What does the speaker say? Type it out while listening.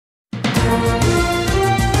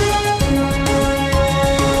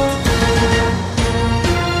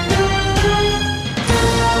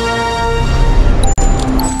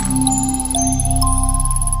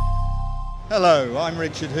Hello, I'm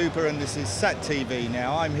Richard Hooper and this is Sat TV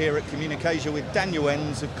now. I'm here at CommunicAsia with Daniel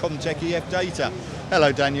Enns of Comtech EF Data.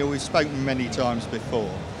 Hello Daniel, we've spoken many times before.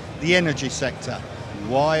 The energy sector,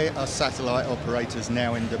 why are satellite operators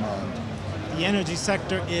now in demand? The energy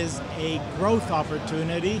sector is a growth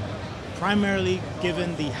opportunity, primarily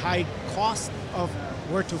given the high cost of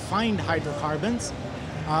where to find hydrocarbons.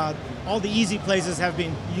 All the easy places have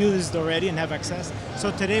been used already and have access.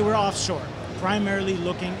 So today we're offshore, primarily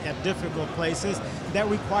looking at difficult places that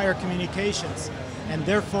require communications. And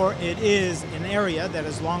therefore it is an area that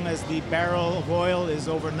as long as the barrel of oil is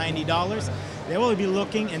over $90, they will be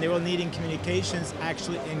looking and they will needing communications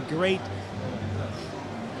actually in great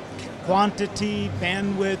quantity,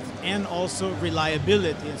 bandwidth, and also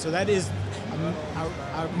reliability. And so that is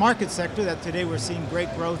our market sector that today we're seeing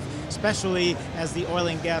great growth, especially as the oil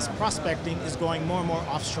and gas prospecting is going more and more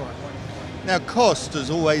offshore. Now, cost has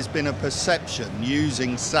always been a perception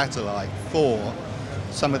using satellite for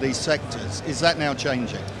some of these sectors. Is that now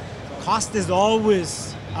changing? Cost is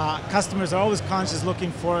always, customers are always conscious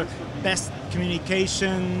looking for best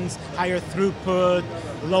communications, higher throughput,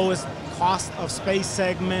 lowest cost of space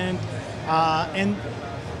segment, and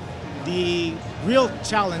the real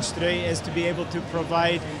challenge today is to be able to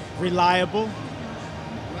provide reliable,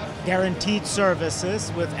 guaranteed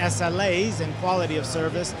services with SLAs and quality of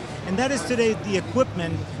service. And that is today the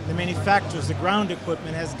equipment, the manufacturers, the ground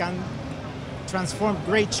equipment has transformed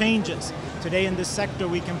great changes. Today in this sector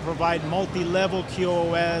we can provide multi-level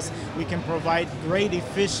QoS, we can provide great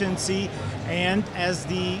efficiency, and as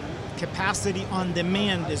the capacity on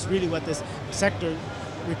demand is really what this sector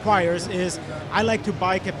requires, is I like to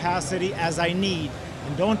buy capacity as I need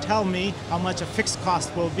and don't tell me how much a fixed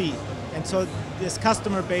cost will be. And so this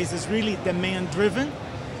customer base is really demand driven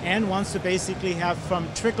and wants to basically have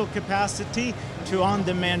from trickle capacity to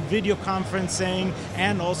on-demand video conferencing,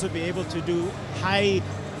 and also be able to do high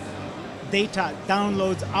data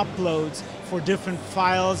downloads, uploads for different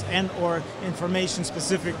files and or information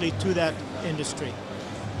specifically to that industry.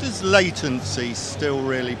 Does latency still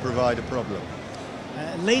really provide a problem?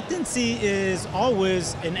 Latency is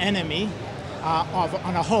always an enemy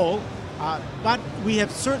on a whole, but we have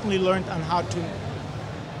certainly learned on how to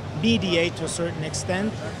mediate to a certain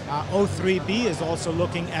extent. O3b is also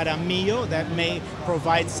looking at a MEO that may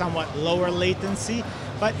provide somewhat lower latency,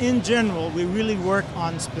 but in general we really work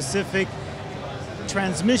on specific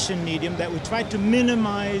transmission medium that we try to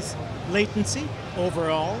minimize latency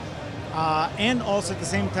overall, and also at the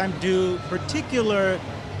same time do particular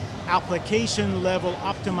application level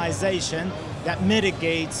optimization that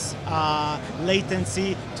mitigates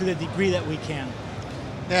latency to the degree that we can.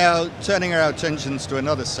 Now, turning our attentions to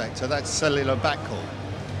another sector, that's cellular backhaul.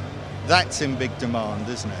 That's in big demand,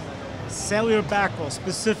 isn't it? Cellular backhaul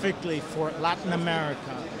specifically for Latin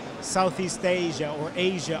America, Southeast Asia, or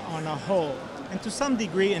Asia on a whole, and to some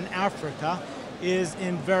degree in Africa, is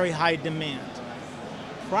in very high demand.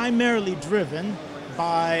 Primarily driven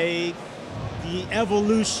by the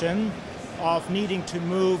evolution of needing to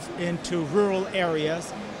move into rural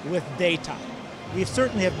areas with data. We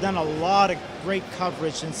certainly have done a lot of great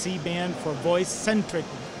coverage in C-band for voice-centric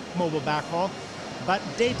mobile backhaul, but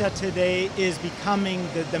data today is becoming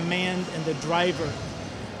the demand and the driver.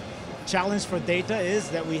 Challenge for data is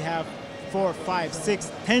that we have 4, 5,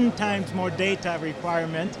 6, 10 times more data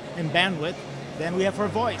requirement and bandwidth than we have for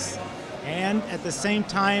voice. And at the same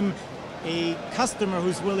time, a customer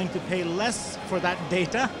who's willing to pay less for that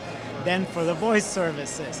data than for the voice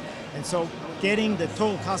services. And so getting the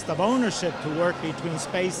total cost of ownership to work between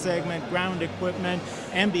space segment, ground equipment,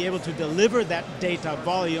 and be able to deliver that data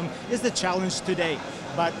volume is the challenge today.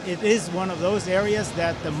 But it is one of those areas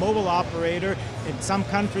that the mobile operator in some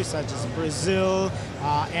countries such as Brazil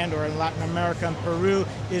and or in Latin America and Peru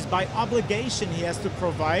is by obligation he has to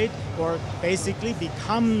provide or basically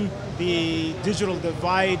become the digital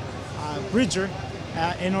divide bridger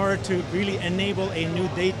in order to really enable a new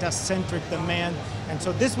data-centric demand. And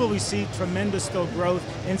so this will we see tremendous still growth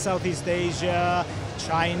in Southeast Asia,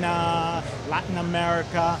 China, Latin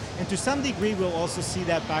America, and to some degree we'll also see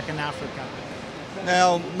that back in Africa.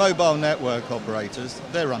 Now, mobile network operators,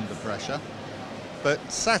 they're under pressure, but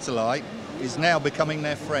satellite is now becoming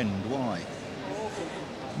their friend. Why?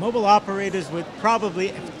 Mobile operators would probably,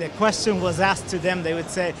 if the question was asked to them, they would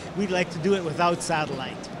say, we'd like to do it without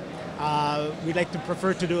satellite. We'd like to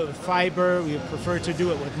prefer to do it with fiber, we would prefer to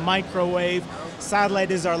do it with microwave.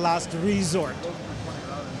 Satellite is our last resort.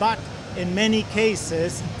 But in many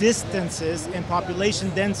cases, distances and population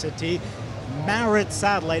density merit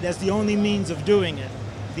satellite as the only means of doing it.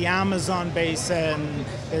 The Amazon basin,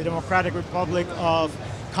 the Democratic Republic of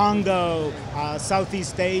Congo,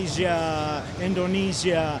 Southeast Asia,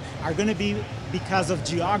 Indonesia are going to be, because of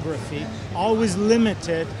geography, always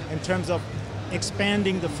limited in terms of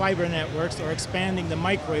expanding the fiber networks or expanding the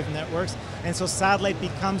microwave networks, and so satellite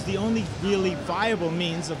becomes the only really viable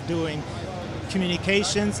means of doing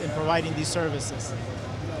communications and providing these services.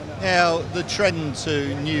 Now, the trend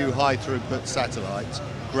to new high-throughput satellites,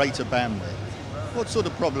 greater bandwidth, what sort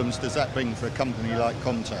of problems does that bring for a company like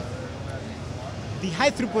Comtech? The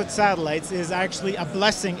high-throughput satellites is actually a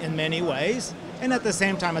blessing in many ways, and at the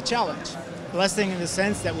same time a challenge. Blessing in the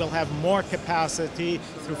sense that we'll have more capacity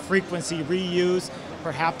through frequency reuse,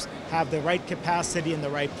 perhaps have the right capacity in the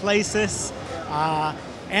right places,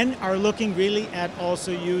 and are looking really at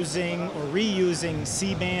also using or reusing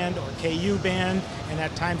C-band or KU band, and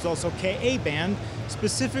at times also KA band,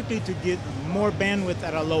 specifically to get more bandwidth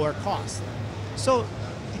at a lower cost. So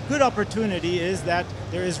the good opportunity is that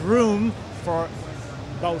there is room for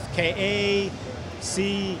both KA,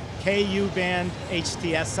 C, KU band,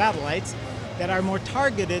 HTS satellites that are more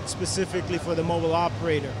targeted specifically for the mobile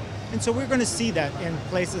operator. And so we're going to see that in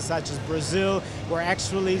places such as Brazil, where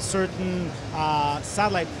actually certain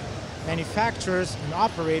satellite manufacturers and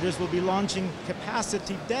operators will be launching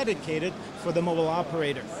capacity dedicated for the mobile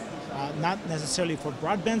operator. Not necessarily for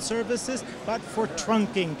broadband services, but for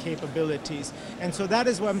trunking capabilities. And so that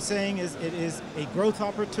is what I'm saying is it is a growth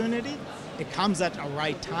opportunity. It comes at a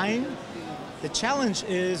right time. The challenge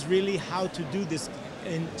is really how to do this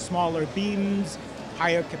in smaller beams,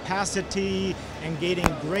 higher capacity, and getting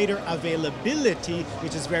greater availability,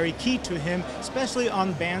 which is very key to him, especially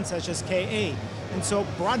on bands such as KA. And so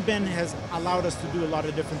broadband has allowed us to do a lot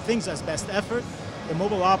of different things as best effort. The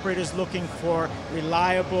mobile operator is looking for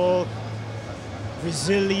reliable,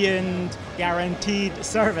 resilient, guaranteed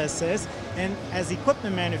services. And as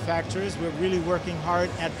equipment manufacturers, we're really working hard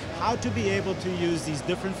at how to be able to use these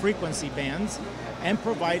different frequency bands and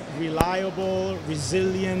provide reliable,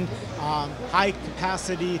 resilient, high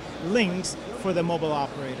capacity links for the mobile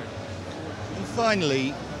operator. And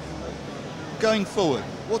finally, going forward,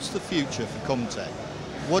 what's the future for Comtech?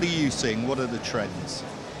 What are you seeing? What are the trends?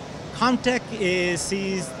 Comtech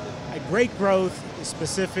sees a great growth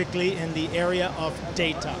specifically in the area of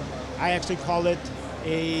data. I actually call it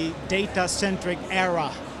a data-centric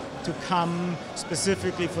era to come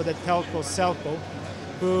specifically for the telco-celco,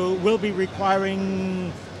 who will be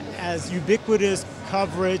requiring as ubiquitous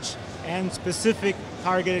coverage and specific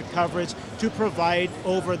targeted coverage to provide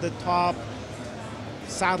over-the-top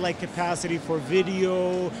satellite capacity for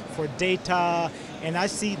video, for data, and I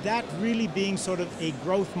see that really being sort of a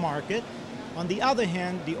growth market. On the other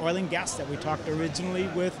hand, the oil and gas that we talked originally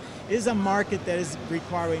with is a market that is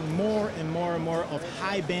requiring more and more and more of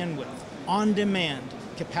high bandwidth, on-demand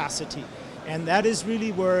capacity. And that is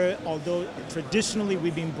really where, although traditionally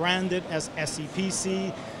we've been branded as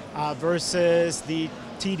SEPC versus the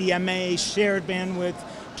TDMA, shared bandwidth,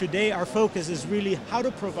 today our focus is really how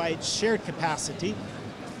to provide shared capacity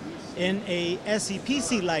in a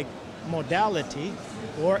SEPC-like modality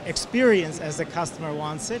or experience as the customer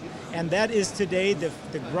wants it, and that is today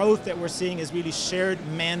the growth that we're seeing is really shared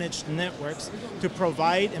managed networks to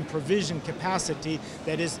provide and provision capacity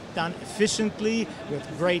that is done efficiently with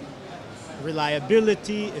great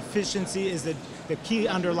reliability. Efficiency is the key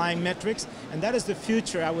underlying metrics, and that is the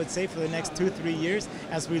future, I would say, for the next 2-3 years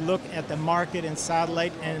as we look at the market in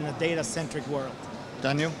satellite and in a data-centric world.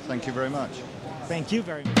 Daniel, thank you very much. Thank you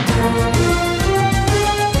very much.